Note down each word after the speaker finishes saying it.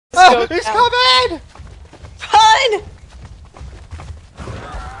Oh, he's coming! Run!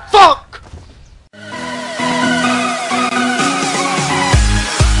 Fuck!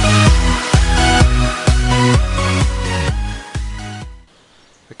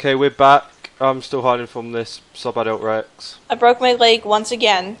 Okay, we're back. I'm still hiding from this sub-adult Rex. I broke my leg once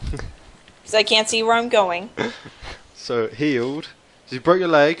again. Because I can't see where I'm going. So, it healed. So you broke your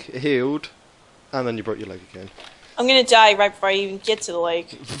leg, it healed, and then you broke your leg again. I'm gonna die right before I even get to the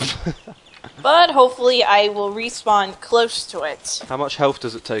lake. But hopefully I will respawn close to it. How much health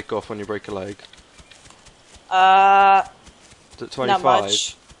does it take off when you break a leg? Is it 25? Not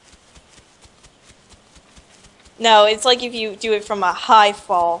much. No, it's like if you do it from a high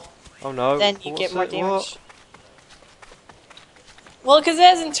fall. Oh no. Then you get more damage. What? Well, because it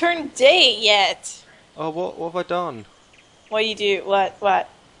hasn't turned day yet. Oh, what have I done? What do you do? What?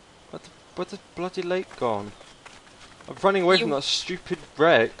 Where's the bloody lake gone? I'm running away from that stupid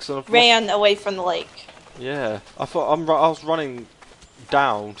Rex. And I've ran away from the lake. Yeah, I thought I was running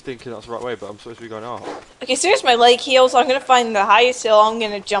down, thinking that's the right way, but I'm supposed to be going up. Okay, so here's my leg heel, so I'm gonna find the highest hill. I'm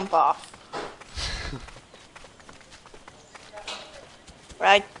gonna jump off.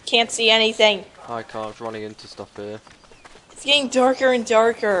 I can't see anything. I can't. I'm running into stuff here. It's getting darker and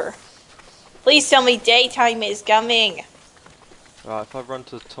darker. Please tell me daytime is coming. Right, if I run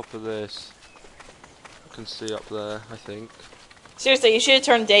to the top of this, I can see up there, I think. Seriously, you should have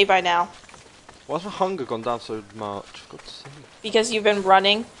turned day by now. Why has my hunger gone down so much? God sake. Because you've been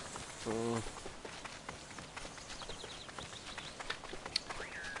running.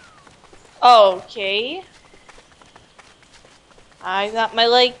 Okay. I got my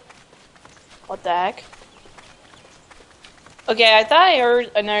leg. What the heck? Okay, I thought I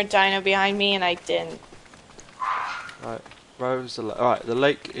heard another dino behind me and I didn't. Right, where's the lake? Alright, the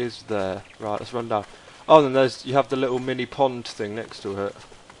lake is there. Right, let's run down. Oh, then you have the little mini pond thing next to it.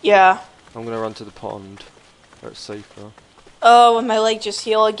 Yeah. I'm gonna run to the pond, where it's safer. Oh, and my leg just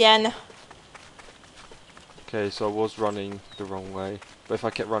healed again. Okay, so I was running the wrong way. But if I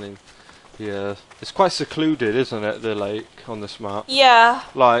kept running, yeah. It's quite secluded, isn't it, the lake, on this map? Yeah,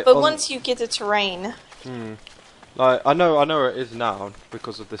 like, but once you get the terrain... Like, I know where it is now,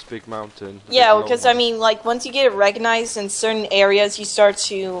 because of this big mountain. Yeah, because, I mean, like, once you get it recognized in certain areas, you start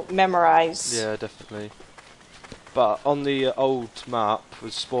to memorize. Yeah, definitely. But on the old map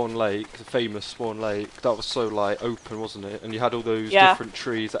was Spawn Lake, the famous Spawn Lake. That was so like open, wasn't it? And you had all those different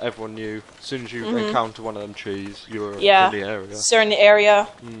trees that everyone knew. As soon as you encountered one of them trees, you were in the area. Certain area.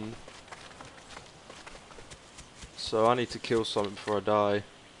 So I need to kill something before I die.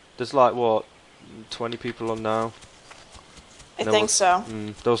 There's like what, 20 people on now? I think so.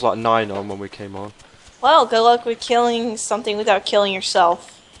 There was like 9 on when we came on. Well, good luck with killing something without killing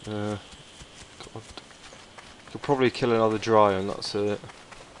yourself. Yeah. You'll probably kill another dry and that's it.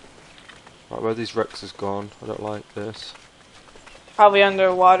 Right, where these Rexes gone? I don't like this. Probably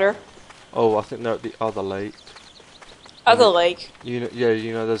underwater. Oh, I think they're at the other lake. Other lake? You know, yeah,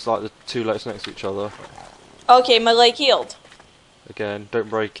 you know, there's like the 2 lakes next to each other. Okay, my leg healed. Again, don't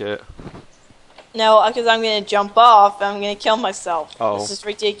break it. No, because I'm going to jump off and I'm going to kill myself. Oh. This is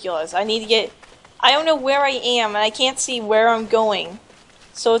ridiculous. I need to get... I don't know where I am and I can't see where I'm going.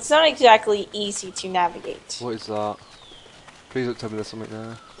 So it's not exactly easy to navigate. What is that? Please don't tell me there's something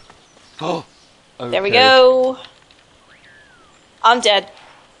there. Oh! Okay. There we go! I'm dead.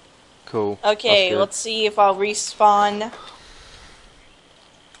 Cool. Okay, let's see if I'll respawn.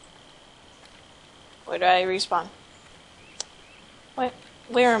 Where do I respawn? What?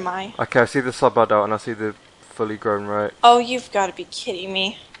 Where am I? Okay, I see the sub-adult and I see the fully grown Rex. Oh, you've got to be kidding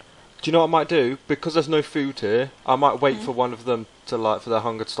me. Do you know what I might do? Because there's no food here, I might wait for one of them to for their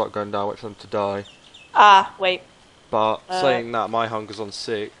hunger to start going down, wait for them to die. Ah, wait. But saying that, my hunger's on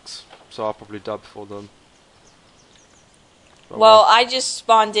 6, so I'll probably die before them. But well, I just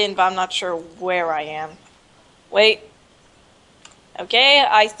spawned in, but I'm not sure where I am. Wait. Okay,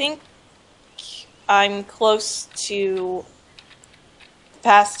 I think I'm close to the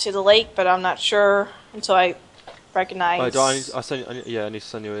path to the lake, but I'm not sure until I recognize... I need to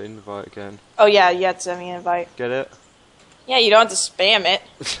send you an invite again. Oh yeah, you have to send me an invite. Get it? Yeah, you don't have to spam it.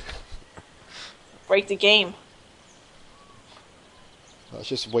 Break the game. That's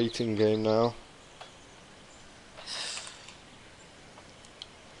just a waiting game now.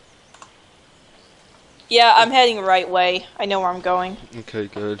 Yeah, I'm heading the right way. I know where I'm going. Okay,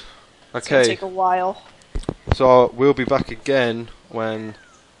 good. It's gonna Okay, take a while. so we'll be back again when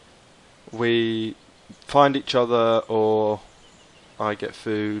we find each other, or I get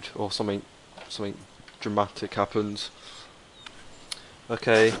food, or something dramatic happens.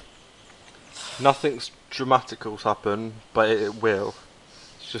 Okay. Nothing's dramatical's happen, but it will.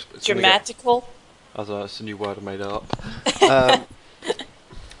 It's It's Dramatical? I don't know, it's a new word I made up. I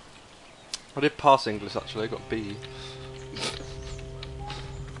did pass English actually, I got B.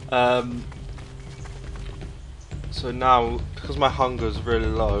 So now, because my hunger's really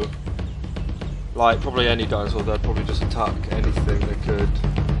low, like probably any dinosaur, they'd probably just attack anything they could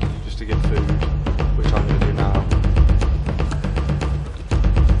just to get food, which I'm going to do now.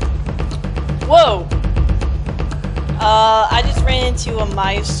 Whoa! I just ran into a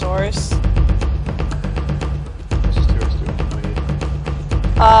Myosaurus. What's this T-Rex doing?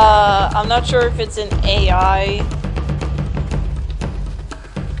 I'm not sure if it's an AI.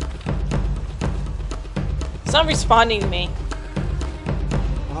 It's not responding to me.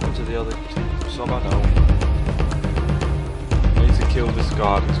 What happened to the other two? So I know. I need to kill this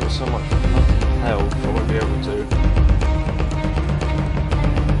guard, he's got so much health, I won't be able to.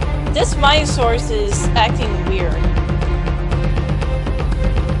 This Myosaurus is acting weird.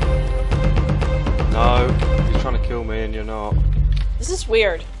 No, he's trying to kill me and you're not. This is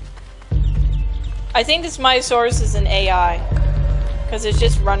weird. I think this Myosaurus is an AI. Because it's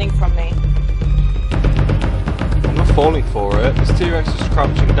just running from me. I'm not falling for it. This T-Rex is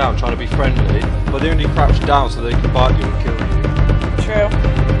crouching down trying to be friendly, but they only crouch down so they can bite you and kill you. True.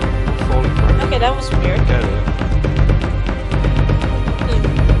 I'm falling for it. Okay, that was weird. I get it.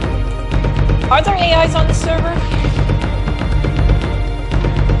 Are there AIs on the server?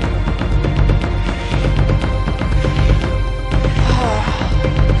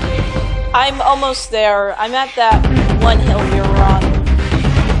 I'm almost there. I'm at that one hill we were on.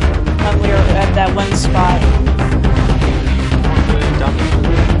 When we were at that one spot.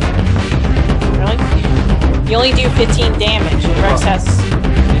 Really? You only do 15 damage. The rest has...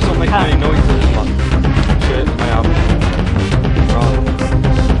 He's not making any noises, man. Shit, I am. Right.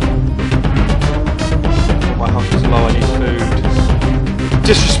 My hunger's low, I need food.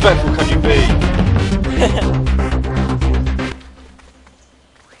 Disrespectful can you be?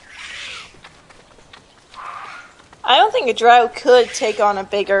 I don't think a drow could take on a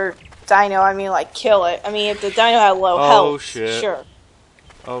bigger dino. I mean, like, kill it. I mean, if the dino had low health, shit. sure.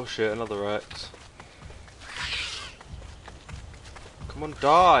 Oh shit, another Rex. Come on,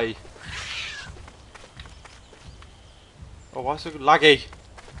 die! Oh, why so laggy?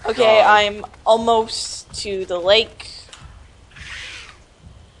 Okay, Die. I'm almost to the lake.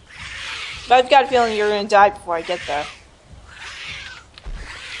 But I've got a feeling you're gonna die before I get there.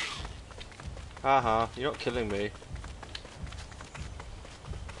 Haha, you're not killing me.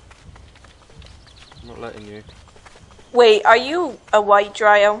 I'm not letting you. Wait, are you a white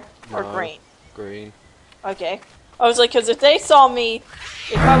Dryo or No. green? Green. Okay. I was like, because if they saw me,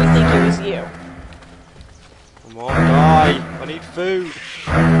 they'd probably think it was you. Come on, die! I need food!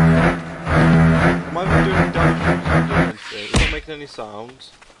 Am I even doing damage? I'm not doing anything. It's not making any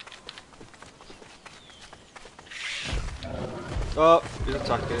sounds. Oh, he's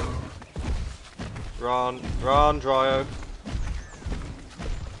attacking. Run, run, Dryo.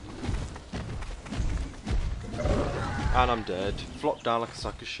 And I'm dead. Flopped down like a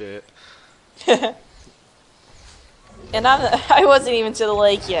sack of shit. And I wasn't even to the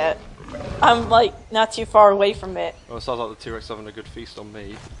lake yet. I'm like not too far away from it. Oh, it sounds like the T-Rex having a good feast on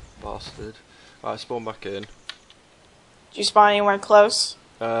me. Bastard. Right, spawn back in. Did you spawn anywhere close?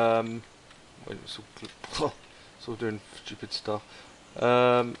 Wait, it's all doing stupid stuff.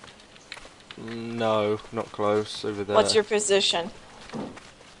 No, not close. Over there. What's your position?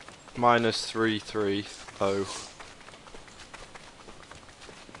 Minus 330.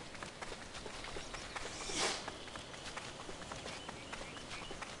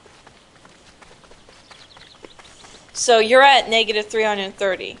 So you're at negative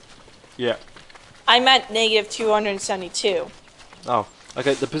 330. Yeah. I'm at negative 272. Oh,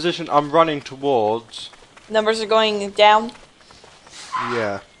 okay. The position I'm running towards. Numbers are going down.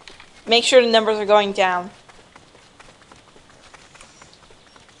 Yeah. Make sure the numbers are going down.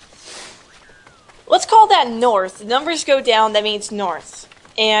 Let's call that north. The numbers go down, that means north.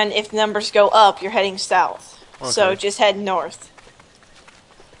 And if the numbers go up, you're heading south. Okay. So just head north.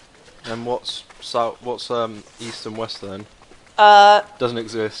 And what's south? What's east and west then? Doesn't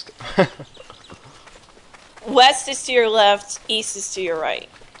exist. West is to your left, east is to your right.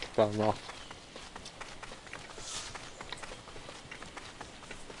 Fair enough.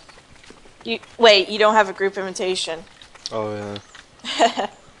 Wait, you don't have a group invitation. Oh yeah.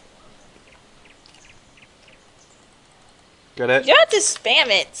 Get it? You don't have to spam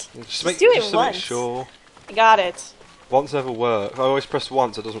it. Just do it to once. make sure. I got it. Once never works. I always press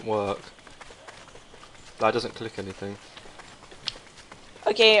once, it doesn't work. That doesn't click anything.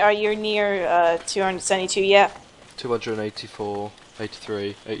 Okay, are you near 272 yet? 284,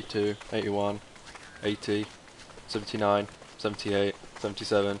 83, 82, 81, 80, 79, 78,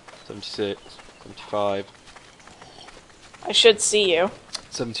 77, 76, 75. I should see you.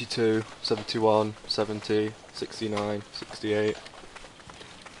 72, 71, 70, 69, 68.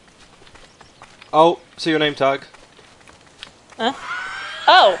 Oh, see your name tag. Huh?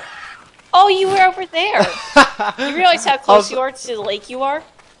 Oh! Oh, you were over there! You realize how close you are to the lake you are?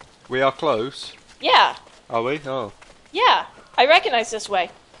 We are close. Yeah. Are we? Oh. Yeah. I recognize this way.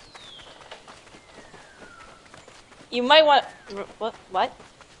 You might want... What? What?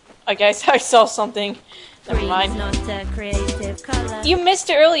 I guess I saw something. Never mind. You missed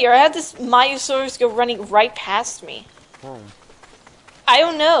it earlier. I had this Myosaurus go running right past me. Oh. I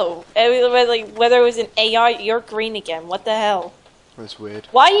don't know. Whether it was an AI, you're green again. What the hell? That's weird.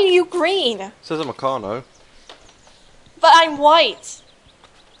 Why are you green? It says I'm a Carno. But I'm white.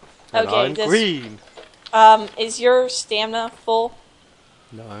 And okay, I'm green. Is your stamina full?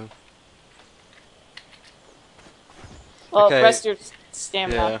 No. Well, okay. rest your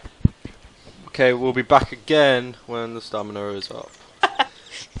stamina. Yeah. Okay, we'll be back again when the stamina is up.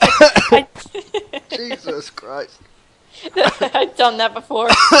 Jesus Christ. I've done that before.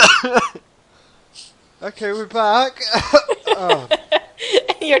 Okay, we're back. Oh.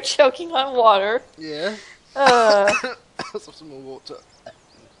 You're choking on water. Yeah. Let's have some more water.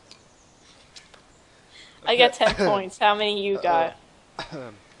 I got 10 points. How many you got?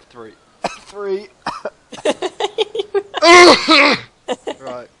 3. 3.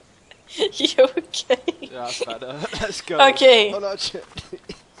 Right. You okay? Yeah, that's better. Let's go. Okay. Oh, no, shit.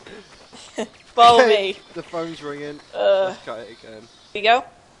 Follow me. The phone's ringing. Let's cut it again. You go?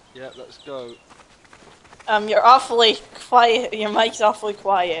 Yeah, let's go. You're awfully quiet. Your mic's awfully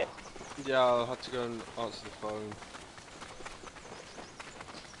quiet. Yeah, I'll have to go and answer the phone.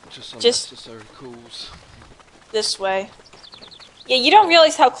 Just unnecessary calls. This way. Yeah, you don't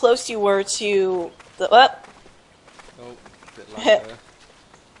realize how close you were to the... What? Oh, a bit loud there.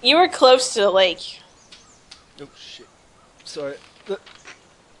 You were close to the lake. Oh, shit. Sorry.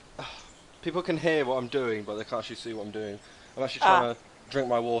 People can hear what I'm doing, but they can't actually see what I'm doing. I'm actually trying to drink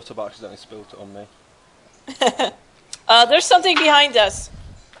my water, but I accidentally spilled it on me. There's something behind us.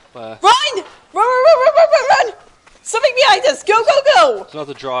 Where? Run! Run, run, run, run, run, run, run! Something behind us! Go, go, go! It's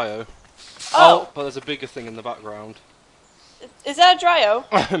another Dryo. Oh. But there's a bigger thing in the background. Is that a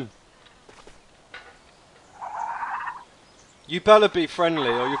Dryo? You better be friendly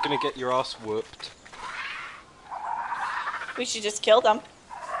or you're gonna get your ass whooped. We should just kill them.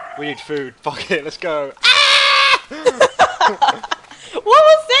 We need food. Fuck it, let's go. What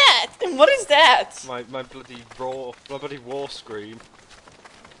was that? And what is that? My bloody war scream.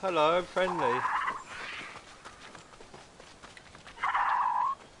 Hello, I'm friendly.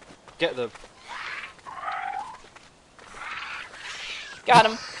 Get them. Got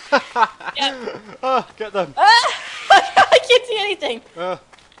him. Yeah. Ah, get them. I can't see anything. Yeah.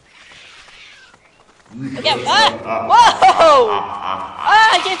 Whoa!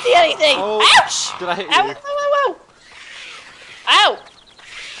 I can't see anything. Oh, ouch! did I hit you? Ow! Ow! Ow!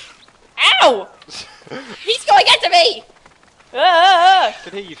 Ow! Ow! He's going after me! I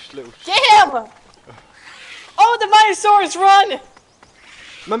can hear you, little. Get him! Oh, the Myosaurus, run!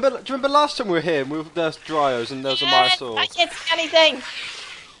 Do you remember last time we were here? There's Dryos and there's a Myosaurus. I can't see anything.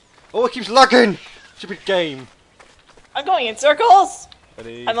 Oh, it keeps lagging. Stupid game. I'm going in circles.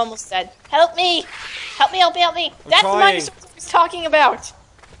 Ready? I'm almost dead. Help me! Help me! Help me! Help me! That's trying. the Myosaurus I was talking about.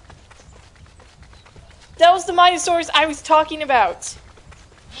 That was the Myosaurus I was talking about.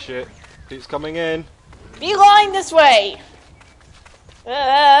 Shit. It's coming in. Beeline this way.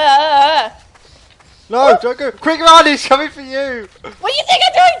 No, don't go. Quick, run! He's coming for you. What do you think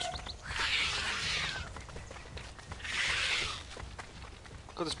I'm doing?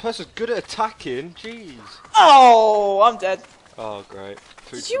 God, this person's good at attacking. Jeez. Oh, I'm dead. Oh, great.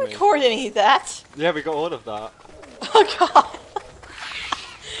 Food Did you for me. record any of that? Yeah, we got all of that. Oh god.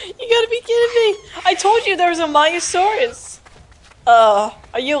 You gotta be kidding me. I told you there was a Myosaurus. Are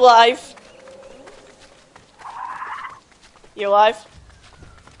you alive? You alive?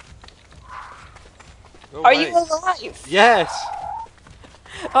 Oh, Are wait. you alive? Yes.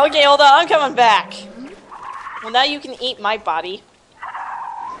 Okay, hold on. I'm coming back. Well, now you can eat my body.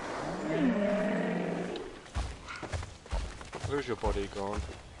 Where's your body gone?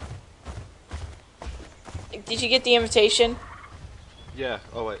 Did you get the invitation? Yeah.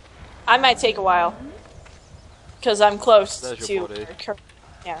 Oh wait. I might take a while. Because I'm close There's to... your body.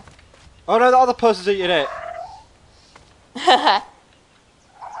 Yeah. Oh no, the other person's eating it.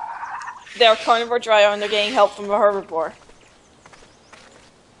 They're carnivore Dryo and they're getting help from a herbivore.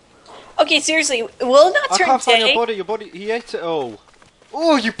 Okay, seriously, will it not I turn can't find day? your body. Your body. He ate it all.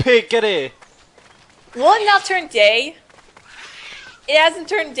 Oh, you pig, get here! Will it not turn day? It hasn't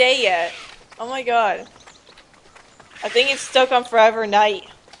turned day yet. Oh my god. I think it's stuck on forever night.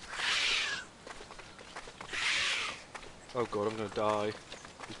 Oh god, I'm gonna die.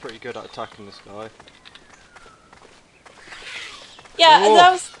 He's pretty good at attacking this guy. Yeah,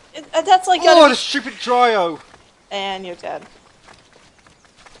 oh. that's like... Oh, the stupid Dryo! And you're dead.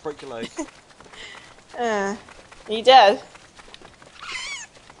 Break your leg. You dead?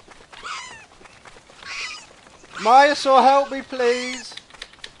 Maya, so help me, please!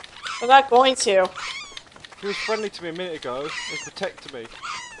 I'm not going to. He was friendly to me a minute ago. He protected me.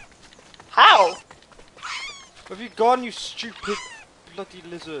 How? Where have you gone, you stupid bloody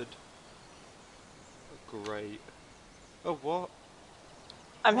lizard? Oh, great. Oh, what?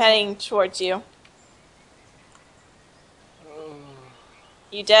 I'm heading towards you. Oh,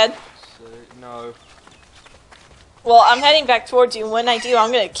 You dead? no. Well, I'm heading back towards you. When I do,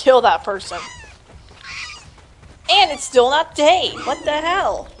 I'm gonna kill that person. And it's still not day. What the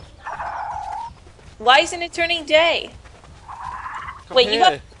hell? Why isn't it turning day? Come Wait,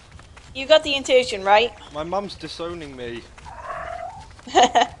 here. you got the invitation, right? My mum's disowning me.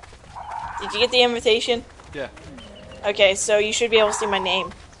 Did you get the invitation? Yeah. Okay, so you should be able to see my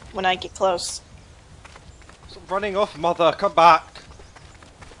name when I get close. Stop running off, mother. Come back.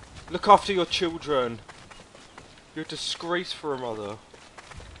 Look after your children. You're a disgrace for a mother.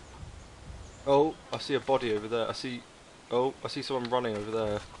 Oh, I see a body over there. I see someone running over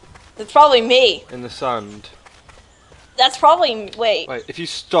there. That's probably me. In the sand. That's probably... Wait. Wait, if you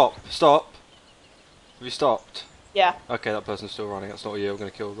stop. Have you stopped? Yeah. Okay, that person's still running. That's not you. I'm gonna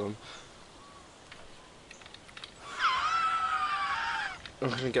kill them. I'm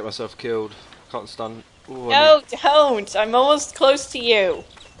gonna get myself killed. Can't stand. Ooh, No, don't. I'm almost close to you.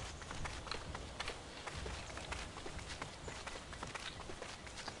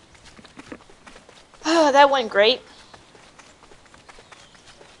 That went great.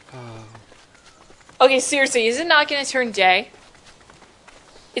 Okay, seriously, is it not gonna turn day?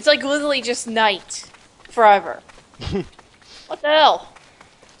 It's like literally just night. Forever. What the hell?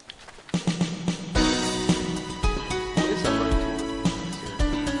 What is that road?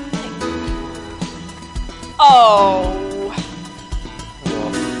 Oh.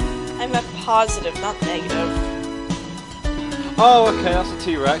 What? I'm at positive, not negative. Oh, okay, that's a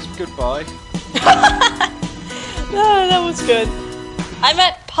T-Rex. Goodbye. No, that was good. I'm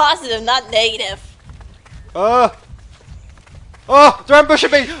at positive, not negative. Oh, they're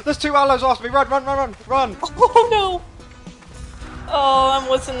ambushing me! There's two allos after me! Run! Oh no! Oh, I'm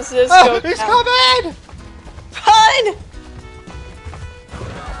listening to this Oh, go he's down. coming! Run!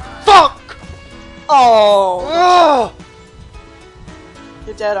 Fuck! Oh. Oh!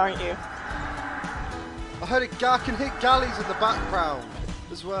 You're dead, aren't you? I heard I can hear galleys in the background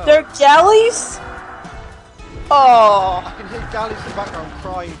as well. They're galleys? Oh. I can hear galleys in the background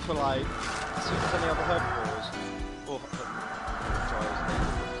crying for like as soon as any other herbivores.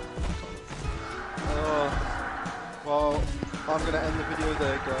 Well, I'm going to end the video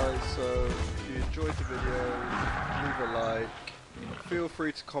there, guys, so if you enjoyed the video, leave a like, feel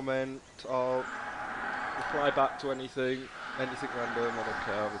free to comment, I'll reply back to anything random, I don't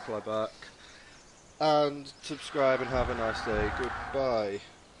care, I'll reply back, and subscribe and have a nice day, goodbye.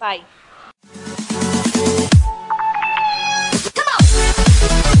 Bye.